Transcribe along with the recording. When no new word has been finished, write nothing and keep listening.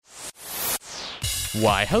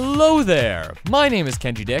Why, hello there! My name is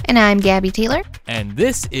Kenji Dick. And I'm Gabby Taylor. And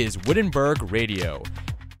this is Wittenberg Radio.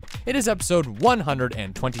 It is episode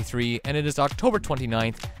 123, and it is October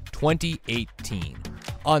 29th, 2018.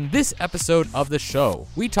 On this episode of the show,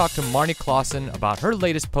 we talk to Marnie Clausen about her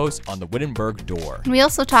latest post on the Wittenberg door. We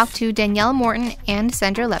also talk to Danielle Morton and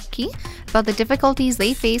Sandra Lepke about the difficulties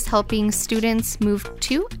they face helping students move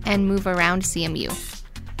to and move around CMU.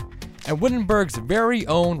 And Wittenberg's very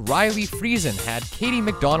own Riley Friesen had Katie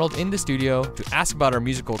McDonald in the studio to ask about her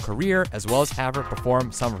musical career as well as have her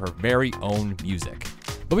perform some of her very own music.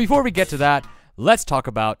 But before we get to that, let's talk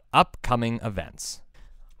about upcoming events.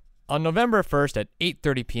 On November 1st at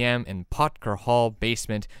 8:30 p.m. in Potker Hall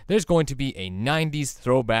basement, there's going to be a 90s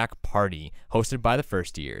throwback party hosted by the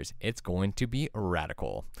first years. It's going to be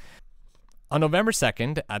radical. On November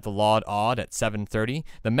 2nd, at the Laud Odd at 7:30,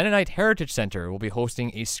 the Mennonite Heritage Center will be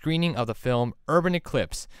hosting a screening of the film Urban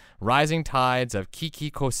Eclipse, Rising Tides of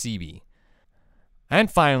Kiki Kosibi.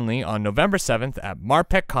 And finally, on November 7th at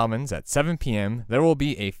Marpeck Commons at 7 p.m., there will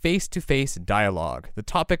be a face-to-face dialogue. The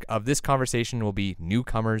topic of this conversation will be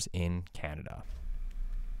newcomers in Canada.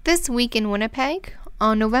 This week in Winnipeg,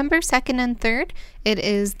 on November 2nd and 3rd, it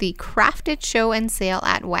is the Crafted Show and Sale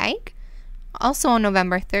at WAG. Also on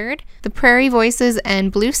November 3rd, the Prairie Voices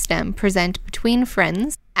and Blue Stem present Between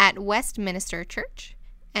Friends at Westminster Church.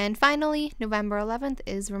 And finally, November 11th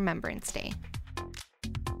is Remembrance Day.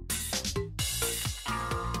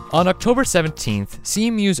 On October 17th,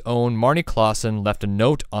 CMU's own Marnie Clausen left a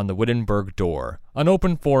note on the Wittenberg door, an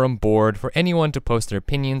open forum board for anyone to post their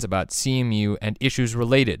opinions about CMU and issues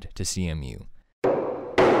related to CMU.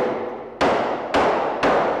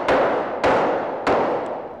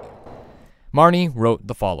 Marnie wrote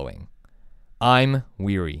the following: I'm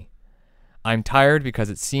weary. I'm tired because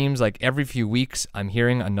it seems like every few weeks I'm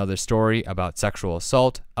hearing another story about sexual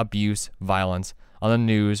assault, abuse, violence on the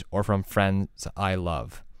news or from friends I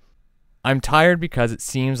love. I'm tired because it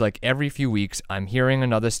seems like every few weeks I'm hearing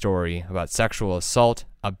another story about sexual assault,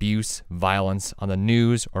 abuse, violence on the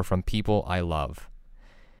news or from people I love.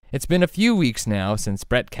 It's been a few weeks now since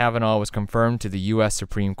Brett Kavanaugh was confirmed to the U.S.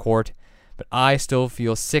 Supreme Court, but I still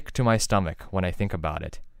feel sick to my stomach when I think about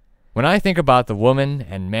it. When I think about the women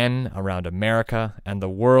and men around America and the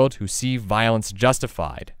world who see violence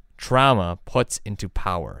justified, trauma puts into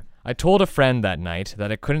power. I told a friend that night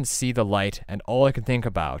that I couldn't see the light and all I could think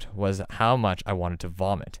about was how much I wanted to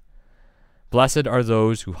vomit. Blessed are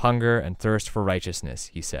those who hunger and thirst for righteousness,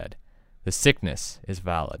 he said. The sickness is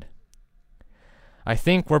valid. I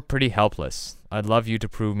think we're pretty helpless. I'd love you to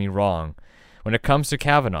prove me wrong when it comes to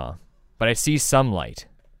Kavanaugh. But I see some light,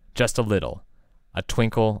 just a little, a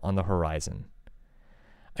twinkle on the horizon.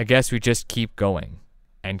 I guess we just keep going,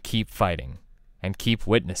 and keep fighting, and keep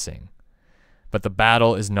witnessing. But the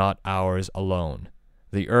battle is not ours alone.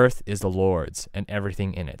 The earth is the Lord's, and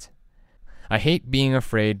everything in it. I hate being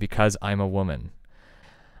afraid because I'm a woman.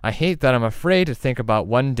 I hate that I'm afraid to think about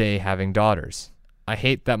one day having daughters. I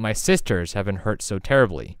hate that my sisters have been hurt so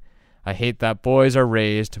terribly. I hate that boys are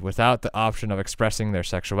raised without the option of expressing their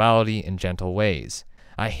sexuality in gentle ways.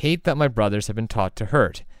 I hate that my brothers have been taught to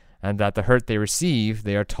hurt, and that the hurt they receive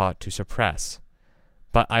they are taught to suppress.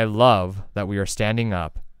 But I love that we are standing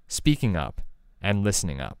up, speaking up, and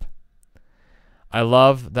listening up. I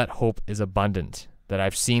love that hope is abundant, that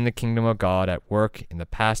I've seen the kingdom of God at work in the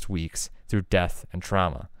past weeks through death and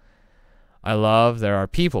trauma. I love there are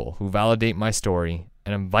people who validate my story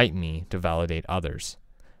and invite me to validate others.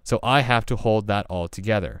 So I have to hold that all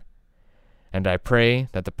together. And I pray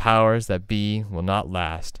that the powers that be will not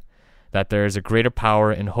last, that there is a greater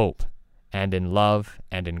power in hope, and in love,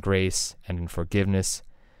 and in grace, and in forgiveness,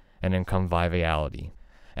 and in conviviality.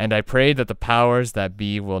 And I pray that the powers that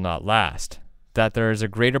be will not last, that there is a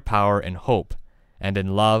greater power in hope, and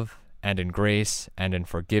in love, and in grace, and in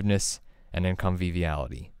forgiveness, and in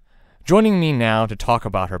conviviality. Joining me now to talk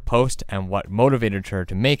about her post and what motivated her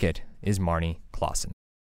to make it is Marnie Clausen.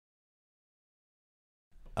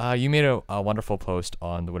 You made a wonderful post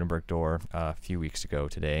on the Wittenberg door a few weeks ago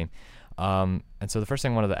today. And so the first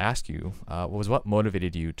thing I wanted to ask you was what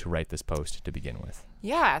motivated you to write this post to begin with?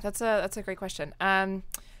 Yeah, that's a great question.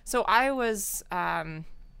 So I was, I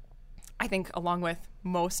think along with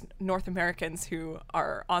most North Americans who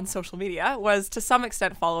are on social media, was to some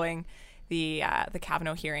extent following the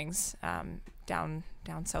Kavanaugh hearings down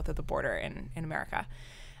south of the border in America.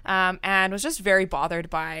 And was just very bothered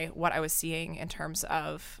by what I was seeing in terms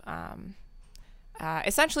of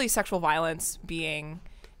essentially sexual violence being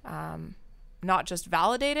not just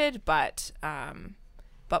validated, but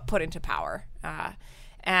put into power.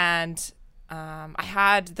 And I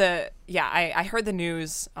had I heard the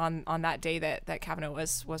news on that day that Kavanaugh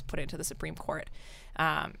was put into the Supreme Court,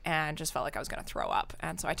 and just felt like I was going to throw up.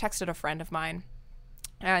 And so I texted a friend of mine,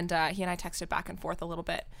 and he and I texted back and forth a little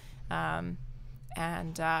bit, and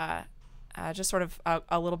just sort of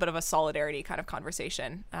a little bit of a solidarity kind of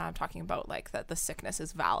conversation, talking about like that the sickness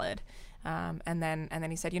is valid. And then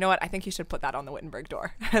he said, you know what, I think you should put that on the Wittenberg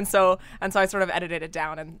door. And so I sort of edited it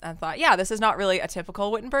down and thought, yeah, this is not really a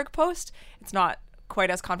typical Wittenberg post. It's not quite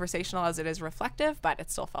as conversational as it is reflective, but it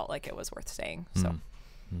still felt like it was worth saying. So,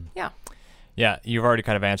 yeah. Yeah, you've already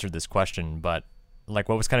kind of answered this question, but like,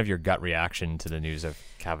 what was kind of your gut reaction to the news of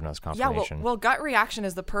Kavanaugh's confirmation? Yeah, well, gut reaction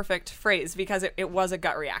is the perfect phrase, because it was a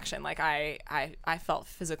gut reaction. Like I felt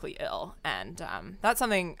physically ill, and that's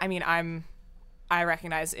something. I mean, I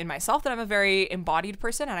recognize in myself that I'm a very embodied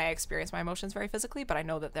person, and I experience my emotions very physically. But I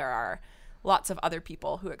know that there are lots of other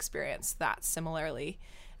people who experience that similarly,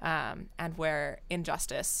 and where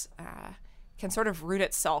injustice can sort of root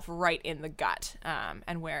itself right in the gut,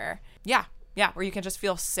 and where where you can just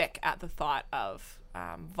feel sick at the thought of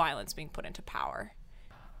violence being put into power.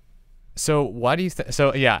 So why do you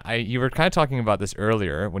you were kind of talking about this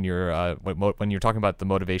earlier when you're talking about the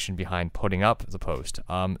motivation behind putting up the post.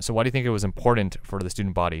 So why do you think it was important for the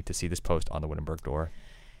student body to see this post on the Wittenberg door?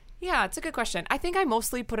 Yeah, it's a good question. I think I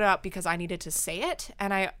mostly put it up because I needed to say it,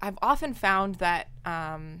 and I've often found that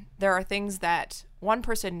there are things that one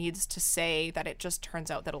person needs to say that it just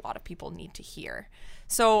turns out that a lot of people need to hear.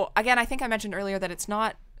 So again, I think I mentioned earlier that it's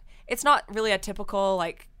not really a typical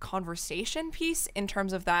like conversation piece in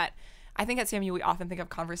terms of that. I think at CMU we often think of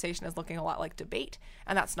conversation as looking a lot like debate,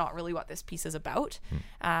 and that's not really what this piece is about.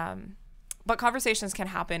 But conversations can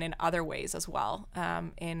happen in other ways as well,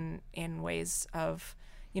 in ways of,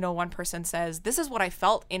 one person says, this is what I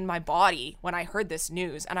felt in my body when I heard this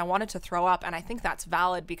news, and I wanted to throw up, and I think that's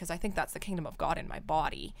valid because I think that's the kingdom of God in my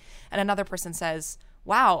body. And another person says,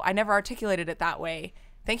 wow, I never articulated it that way.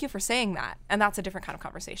 Thank you for saying that. And that's a different kind of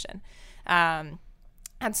conversation. And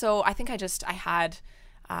so I think I had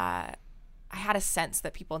a sense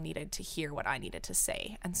that people needed to hear what I needed to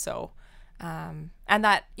say. And so, and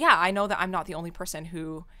that, I know that I'm not the only person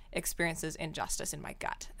who experiences injustice in my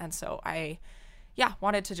gut. And so I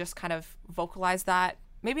wanted to just kind of vocalize that,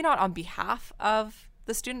 maybe not on behalf of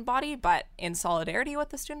the student body, but in solidarity with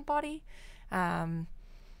the student body.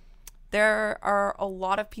 There are a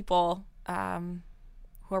lot of people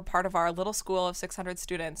who are part of our little school of 600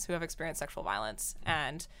 students who have experienced sexual violence.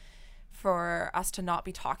 And for us to not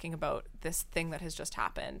be talking about this thing that has just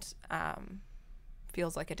happened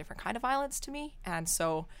feels like a different kind of violence to me. And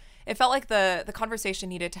so it felt like the conversation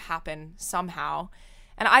needed to happen somehow.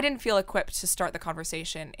 And I didn't feel equipped to start the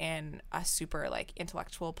conversation in a super like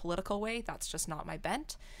intellectual, political way. That's just not my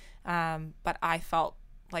bent. But I felt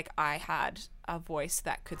like I had a voice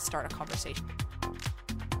that could start a conversation.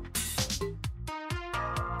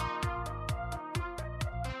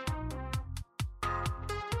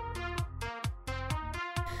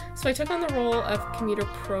 So I took on the role of commuter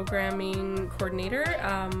programming coordinator.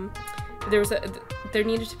 There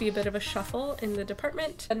needed to be a bit of a shuffle in the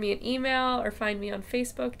department. Send me an email or find me on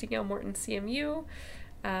Facebook, Danielle Morton CMU.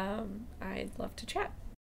 I'd love to chat.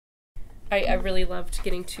 I really loved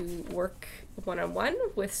getting to work one-on-one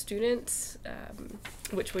with students,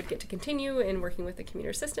 which would get to continue in working with the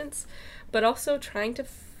commuter assistants, but also trying to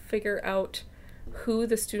figure out who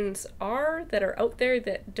the students are that are out there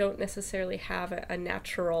that don't necessarily have a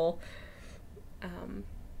natural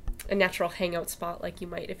hangout spot like you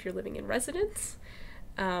might if you're living in residence,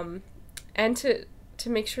 and to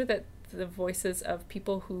make sure that the voices of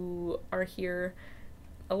people who are here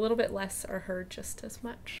a little bit less are heard just as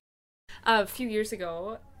much. A few years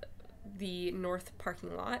ago, the north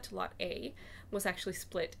parking lot, Lot A, was actually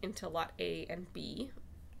split into Lot A and B.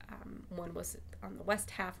 One was on the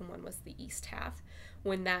west half and one was the east half.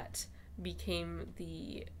 When that became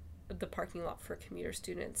the parking lot for commuter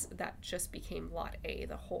students, that just became Lot A,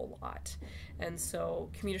 the whole lot. And so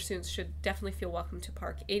commuter students should definitely feel welcome to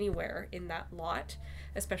park anywhere in that lot,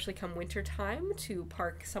 especially come winter time, to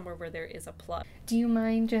park somewhere where there is a plug. Do you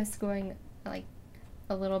mind just going like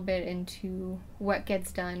a little bit into what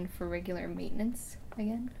gets done for regular maintenance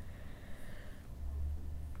again?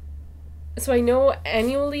 So I know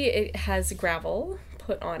annually it has gravel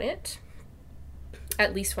put on it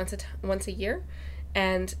at least once a year,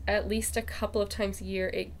 and at least a couple of times a year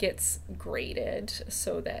it gets graded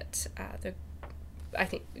so that I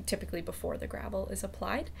think typically before the gravel is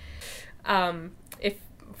applied. If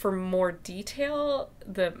for more detail,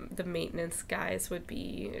 the maintenance guys would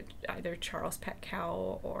be either Charles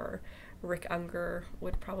Petcow or Rick Unger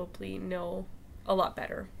would probably know a lot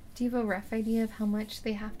better Do you have a rough idea of how much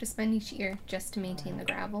they have to spend each year just to maintain the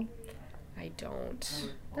gravel? I don't.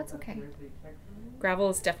 That's okay. Gravel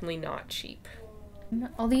is definitely not cheap.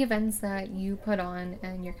 All the events that you put on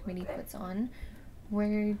and your committee puts on,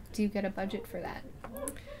 where do you get a budget for that?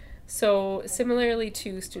 So similarly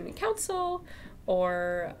to student council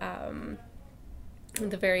or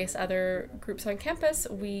the various other groups on campus,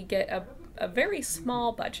 we get a very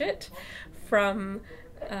small budget from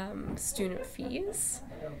student fees.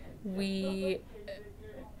 We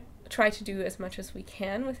try to do as much as we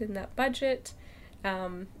can within that budget.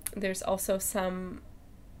 There's also some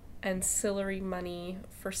ancillary money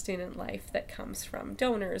for student life that comes from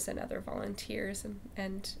donors and other volunteers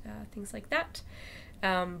and things like that.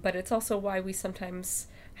 But it's also why we sometimes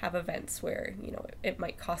have events where, you know, it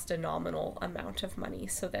might cost a nominal amount of money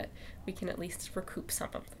so that we can at least recoup some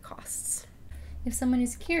of the costs. If someone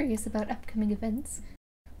is curious about upcoming events,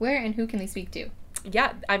 where and who can they speak to?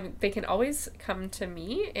 Yeah, they can always come to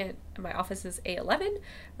me. My office is A11,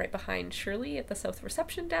 right behind Shirley at the South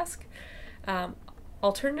Reception Desk.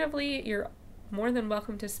 Alternatively, you're more than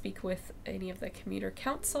welcome to speak with any of the commuter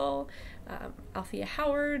council. Althea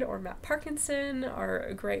Howard or Matt Parkinson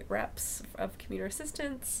are great reps of commuter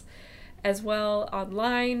assistance. As well,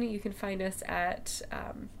 online, you can find us at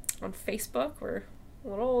on Facebook. We're a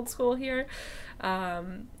little old school here.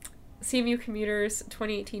 CMU Commuters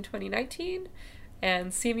 2018-2019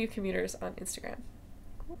 and CMU Commuters on Instagram.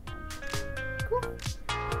 Cool.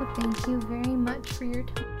 Well, thank you very much for your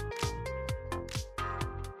time.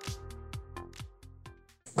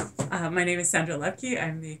 My name is Sandra Lepke.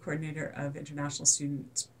 I'm the coordinator of international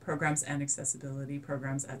student programs and accessibility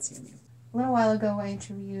programs at CMU. A little while ago, I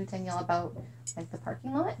interviewed Danielle about the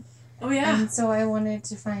parking lot. Oh yeah. And so I wanted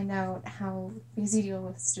to find out how, because you deal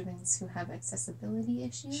with students who have accessibility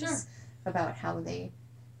issues, Sure. about how they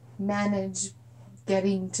manage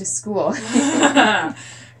getting to school.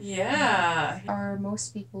 Yeah. Are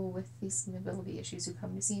most people with these mobility issues who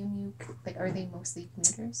come to CMU, are they mostly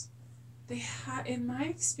commuters? In my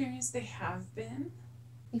experience, they have been.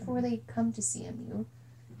 Before they come to CMU,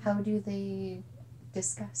 how do they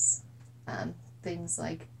discuss things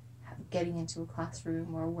like getting into a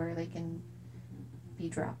classroom or where they can be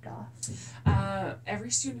dropped off?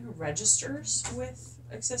 Every student who registers with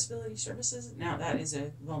accessibility services, now that is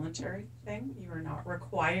a voluntary thing. You are not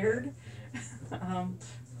required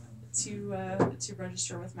to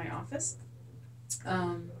register with my office.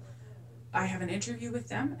 I have an interview with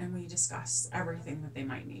them and we discuss everything that they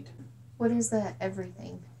might need. What is that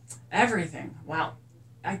everything? Everything. Well,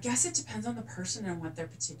 I guess it depends on the person and what their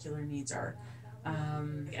particular needs are.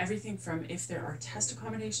 Everything from if there are test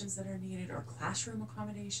accommodations that are needed or classroom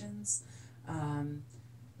accommodations.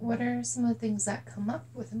 What are some of the things that come up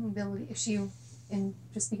with a mobility issue? And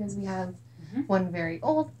just because we have one very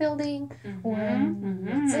old building,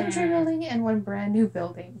 one century building, and one brand new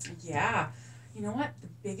building. Yeah. You know what? The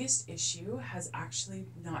biggest issue has actually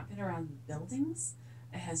not been around buildings.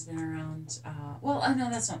 It has been around, no,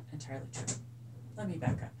 that's not entirely true. Let me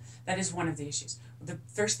back up. That is one of the issues. The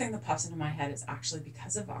first thing that pops into my head is actually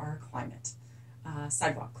because of our climate.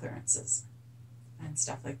 Sidewalk clearances and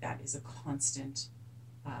stuff like that is a constant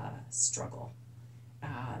struggle.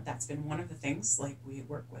 That's been one of the things, like we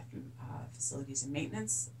work with facilities and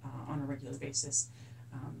maintenance on a regular basis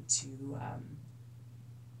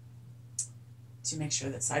to make sure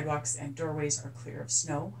that sidewalks and doorways are clear of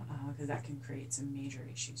snow, because that can create some major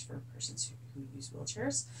issues for persons who use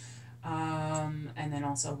wheelchairs. And then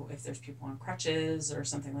also if there's people on crutches or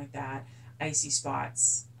something like that, icy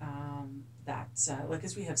spots,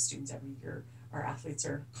 because we have students every year. Our athletes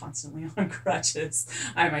are constantly on crutches.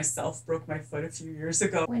 I myself broke my foot a few years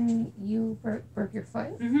ago. When you broke your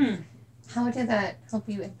foot, how did that help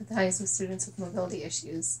you empathize with students with mobility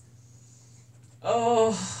issues?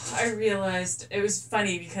 Oh, I realized it was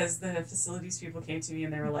funny because the facilities people came to me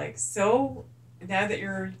and they were like, so now that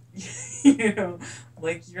you're, you're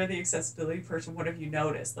the accessibility person, what have you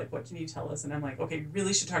noticed? Like, what can you tell us? And I'm like, okay, you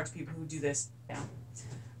really should talk to people who do this now.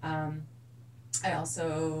 I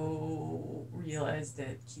also realized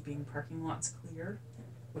that keeping parking lots clear,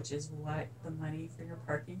 which is what the money for your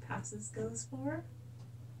parking passes goes for,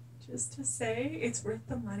 just to say it's worth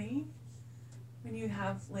the money when you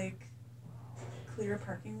have clear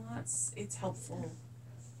parking lots, it's helpful.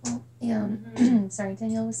 Well, yeah. Sorry,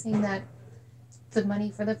 Danielle was saying that the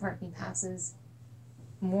money for the parking passes,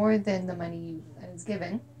 more than the money that is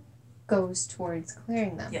given, goes towards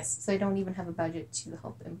clearing them. Yes. So they don't even have a budget to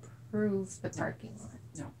help improve the parking lot.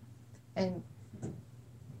 No. And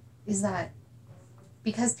is that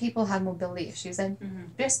because people have mobility issues, and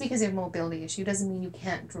just because you have a mobility issue doesn't mean you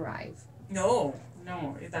can't drive. No.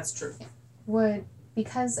 no, that's true.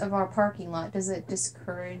 Because of our parking lot, does it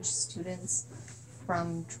discourage students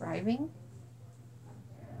from driving?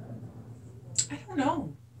 I don't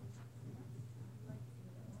know.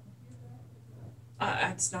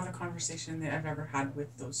 It's not a conversation that I've ever had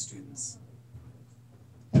with those students.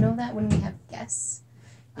 I know that when we have guests,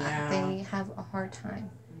 Yeah. they have a hard time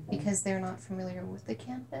because they're not familiar with the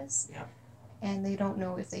campus. Yeah. And they don't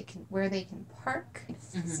know where they can park.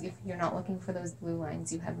 So if you're not looking for those blue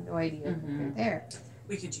lines, you have no idea that they're there.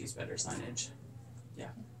 We could use better signage. Yeah,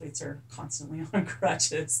 plates are constantly on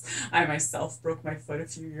crutches. I myself broke my foot a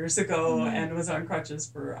few years ago and was on crutches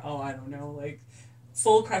for, I don't know, like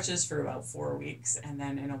full crutches for about 4 weeks, and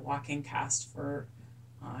then in a walking cast for,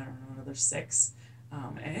 I don't know, another 6.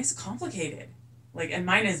 And it's complicated. And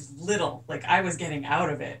mine is little. I was getting out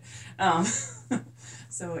of it.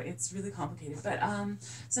 So it's really complicated. But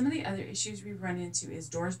some of the other issues we run into is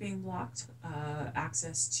doors being blocked,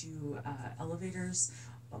 access to elevators.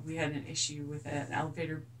 We had an issue with an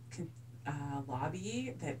elevator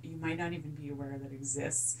lobby that you might not even be aware that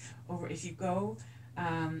exists. If you go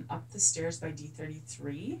up the stairs by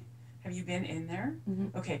D33, have you been in there?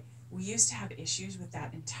 Okay, we used to have issues with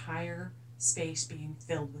that entire space being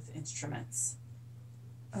filled with instruments.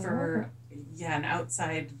 An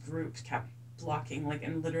outside group kept blocking,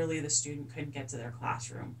 and literally the student couldn't get to their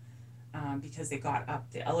classroom because they got up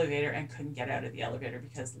the elevator and couldn't get out of the elevator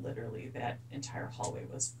because literally that entire hallway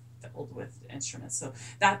was filled with instruments. So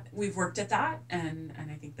that we've worked at that, and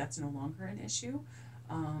I think that's no longer an issue.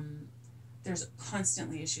 There's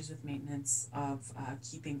constantly issues with maintenance of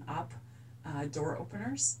keeping up door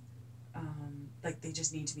openers. They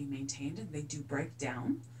just need to be maintained, and they do break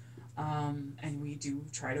down. And we do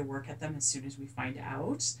try to work at them as soon as we find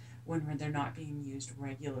out when they're not being used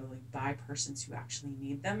regularly by persons who actually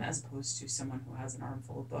need them, as opposed to someone who has an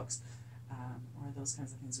armful of books or those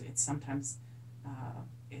kinds of things. It sometimes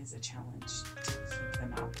is a challenge to keep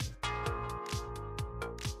them up.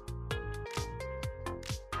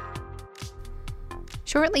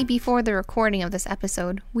 Shortly before the recording of this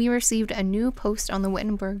episode, we received a new post on the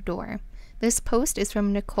Wittenberg door. This post is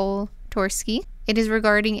from Nicole Torsky. It is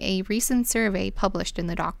regarding a recent survey published in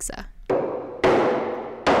the Doxa.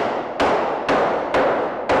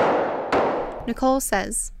 Nicole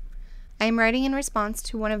says, I am writing in response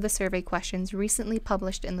to one of the survey questions recently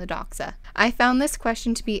published in the Doxa. I found this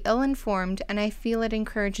question to be ill-informed, and I feel it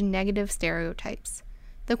encouraged negative stereotypes.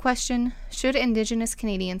 The question, should Indigenous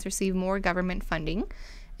Canadians receive more government funding,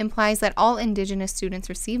 implies that all Indigenous students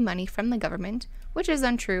receive money from the government, which is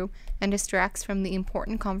untrue and distracts from the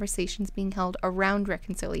important conversations being held around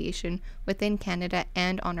reconciliation within Canada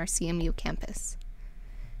and on our CMU campus.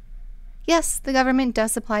 Yes, the government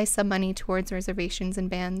does supply some money towards reservations and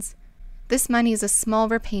bans. This money is a small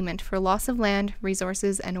repayment for loss of land,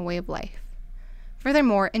 resources, and a way of life.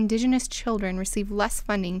 Furthermore, Indigenous children receive less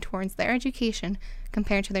funding towards their education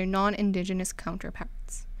compared to their non-Indigenous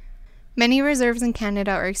counterparts. Many reserves in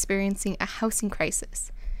Canada are experiencing a housing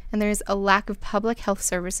crisis, and there is a lack of public health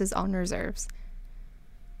services on reserves.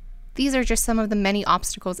 These are just some of the many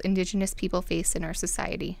obstacles Indigenous people face in our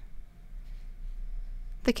society.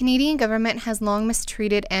 The Canadian government has long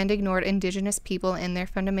mistreated and ignored Indigenous people and their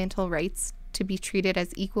fundamental rights to be treated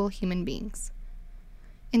as equal human beings.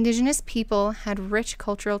 Indigenous people had rich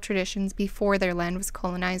cultural traditions before their land was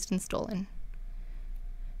colonized and stolen.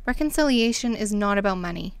 Reconciliation is not about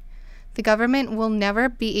money. The government will never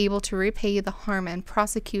be able to repay the harm and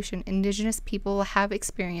prosecution Indigenous people have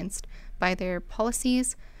experienced by their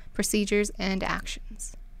policies, procedures, and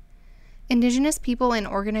actions. Indigenous people and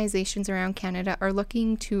organizations around Canada are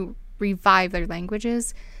looking to revive their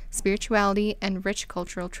languages, spirituality, and rich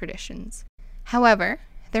cultural traditions. However,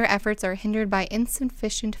 their efforts are hindered by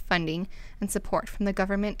insufficient funding and support from the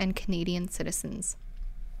government and Canadian citizens.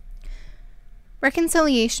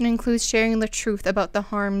 Reconciliation includes sharing the truth about the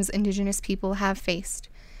harms Indigenous people have faced.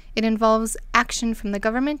 It involves action from the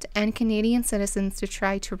government and Canadian citizens to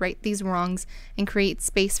try to right these wrongs and create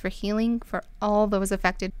space for healing for all those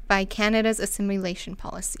affected by Canada's assimilation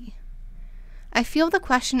policy. I feel the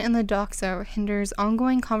question in the Doxa hinders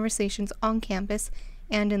ongoing conversations on campus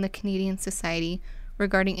and in the Canadian society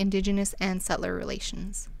regarding Indigenous and settler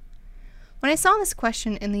relations. When I saw this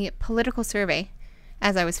question in the political survey,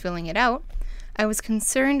 as I was filling it out, I was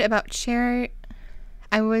concerned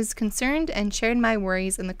and shared my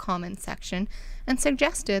worries in the comments section and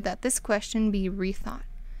suggested that this question be rethought.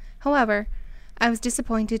 However, I was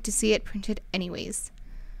disappointed to see it printed anyways.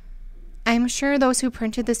 I am sure those who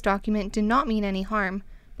printed this document did not mean any harm,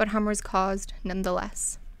 but harm was caused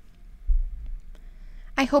nonetheless.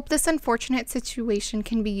 I hope this unfortunate situation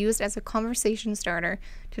can be used as a conversation starter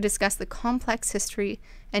to discuss the complex history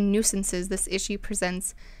and nuisances this issue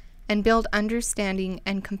presents and build understanding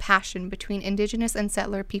and compassion between Indigenous and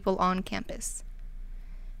settler people on campus.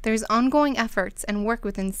 There's ongoing efforts and work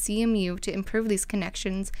within CMU to improve these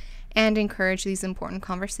connections and encourage these important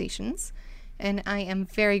conversations, and I am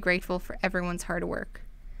very grateful for everyone's hard work.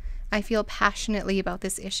 I feel passionately about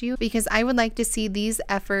this issue because I would like to see these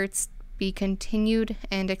efforts be continued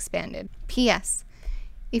and expanded. P.S.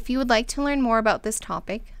 If you would like to learn more about this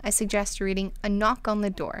topic, I suggest reading A Knock on the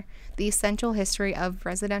Door, The Essential History of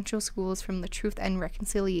Residential Schools from the Truth and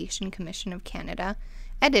Reconciliation Commission of Canada,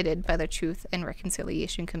 edited by the Truth and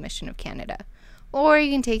Reconciliation Commission of Canada. Or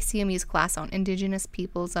you can take CMU's class on Indigenous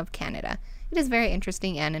Peoples of Canada. It is very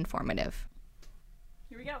interesting and informative.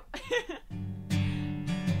 Here we go.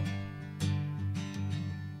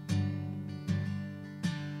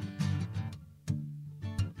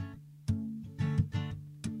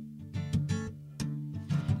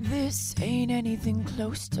 This ain't anything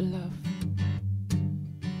close to love.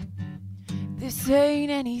 This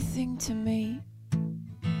ain't anything to me.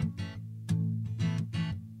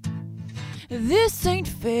 This ain't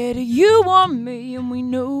fair to you or me, and we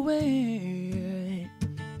know it.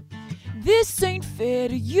 This ain't fair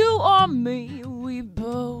to you or me, we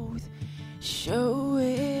both show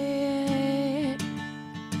it.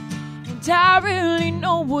 And I really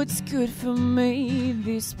know what's good for me.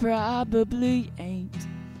 This probably ain't.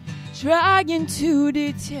 Trying to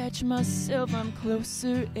detach myself, I'm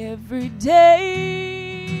closer every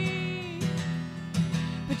day.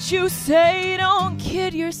 But you say don't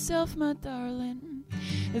kid yourself, my darling.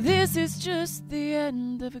 This is just the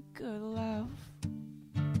end of a good love.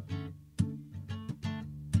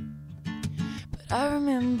 But I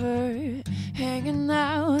remember hanging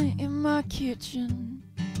out in my kitchen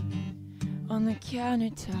on the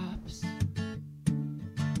countertops.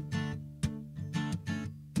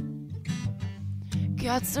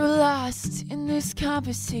 Got so lost in this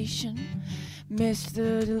conversation, missed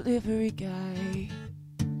the delivery guy.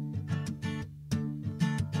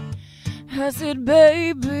 I said,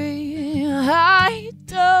 baby, I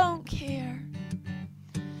don't care.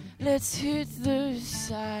 Let's hit the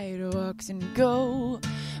sidewalks and go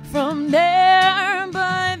from there.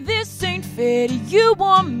 But this ain't fair to you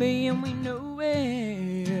or me, and we know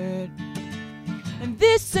it. And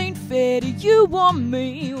this ain't fair to you or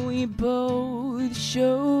me, we both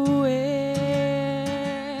show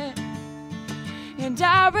it. And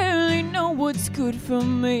I really know what's good for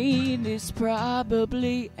me. This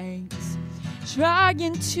probably ain't.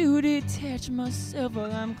 Trying to detach myself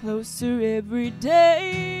while I'm closer every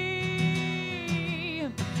day.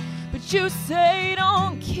 But you say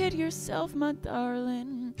don't kid yourself, my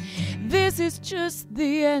darling. This is just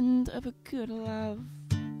the end of a good love.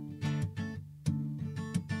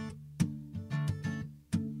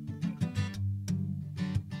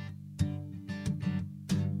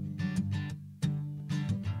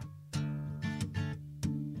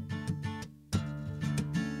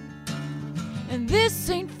 And this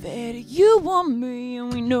ain't fair to you or me,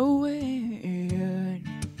 and we know it.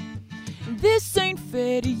 And this ain't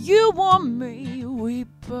fair to you or me, we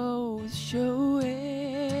both show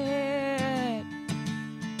it.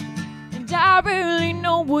 And I really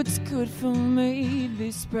know what's good for me.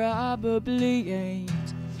 This probably ain't.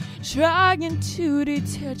 Trying to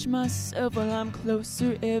detach myself while I'm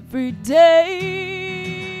closer every day.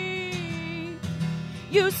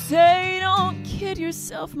 You say don't kid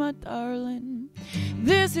yourself, my darling.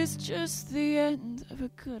 This is just the end of a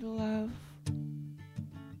good love.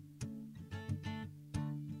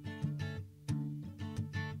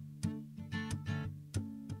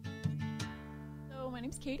 So my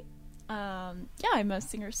name's Katie. I'm a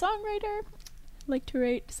singer-songwriter. Like to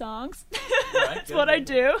write songs. Right, That's what I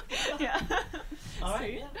do. Yeah. All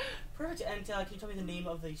right. Yeah. Perfect. And can you tell me the name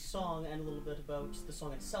of the song and a little bit about the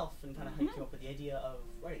song itself and kind of how you came up with the idea of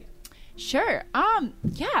writing it? Sure.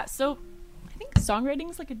 So I think songwriting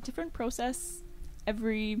is like a different process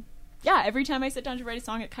every time I sit down to write a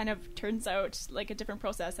song, it kind of turns out like a different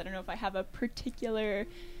process. I don't know if I have a particular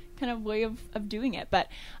kind of way of doing it, but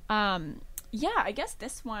I guess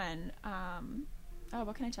this one,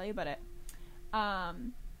 what can I tell you about it?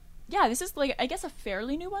 This is like, I guess, a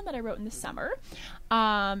fairly new one that I wrote in the summer.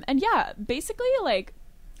 Basically like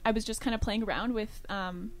I was just kind of playing around with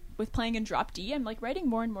playing in drop D. I'm like writing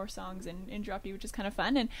more and more songs in drop D, which is kind of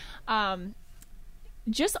fun. And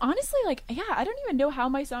just honestly, like, I don't even know how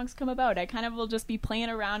my songs come about. I kind of will just be playing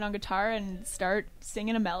around on guitar and start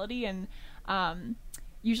singing a melody, and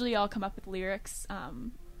usually I'll come up with lyrics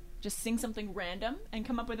just sing something random and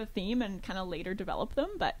come up with a theme and kind of later develop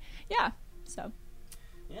them. But yeah, so.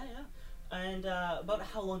 Yeah. And about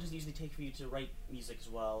how long does it usually take for you to write music as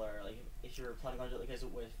well, or like if you're planning on it, like is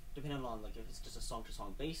it with depending on like if it's just a song to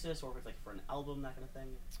song basis, or if it's like for an album, that kind of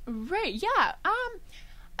thing? Right. Yeah.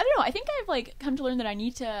 I don't know. I think I've like come to learn that I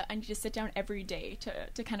need to sit down every day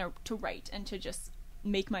to kind of to write and to just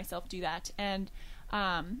make myself do that. And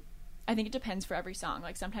I think it depends for every song.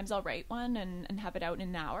 Like sometimes I'll write one and have it out in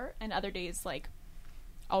an hour, and other days like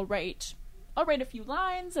I'll write a few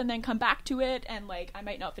lines and then come back to it, and like I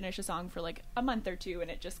might not finish a song for like a month or two, and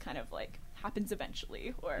it just kind of like happens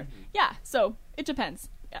eventually. Or yeah, so it depends.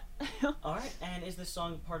 Yeah. All right. And is this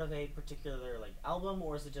song part of a particular like album,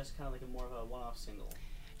 or is it just kind of like more of a one-off single?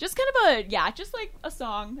 Just kind of just like a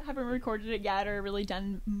song. Haven't recorded it yet or really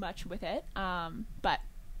done much with it. But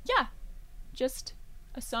yeah, just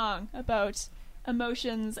a song about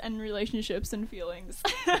emotions and relationships and feelings.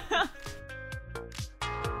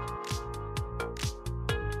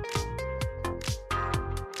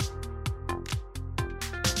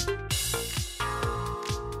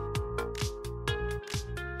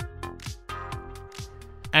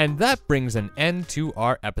 And that brings an end to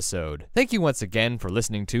our episode. Thank you once again for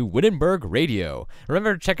listening to Wittenberg Radio.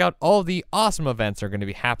 Remember to check out all the awesome events that are going to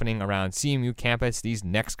be happening around CMU campus these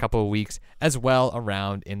next couple of weeks, as well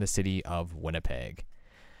around in the city of Winnipeg.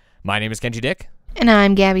 My name is Kenji Dick. And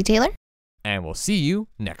I'm Gabby Taylor. And we'll see you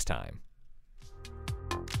next time.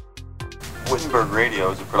 Wittenberg Radio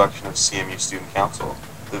is a production of CMU Student Council.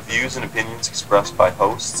 The views and opinions expressed by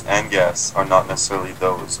hosts and guests are not necessarily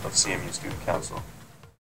those of CMU Student Council.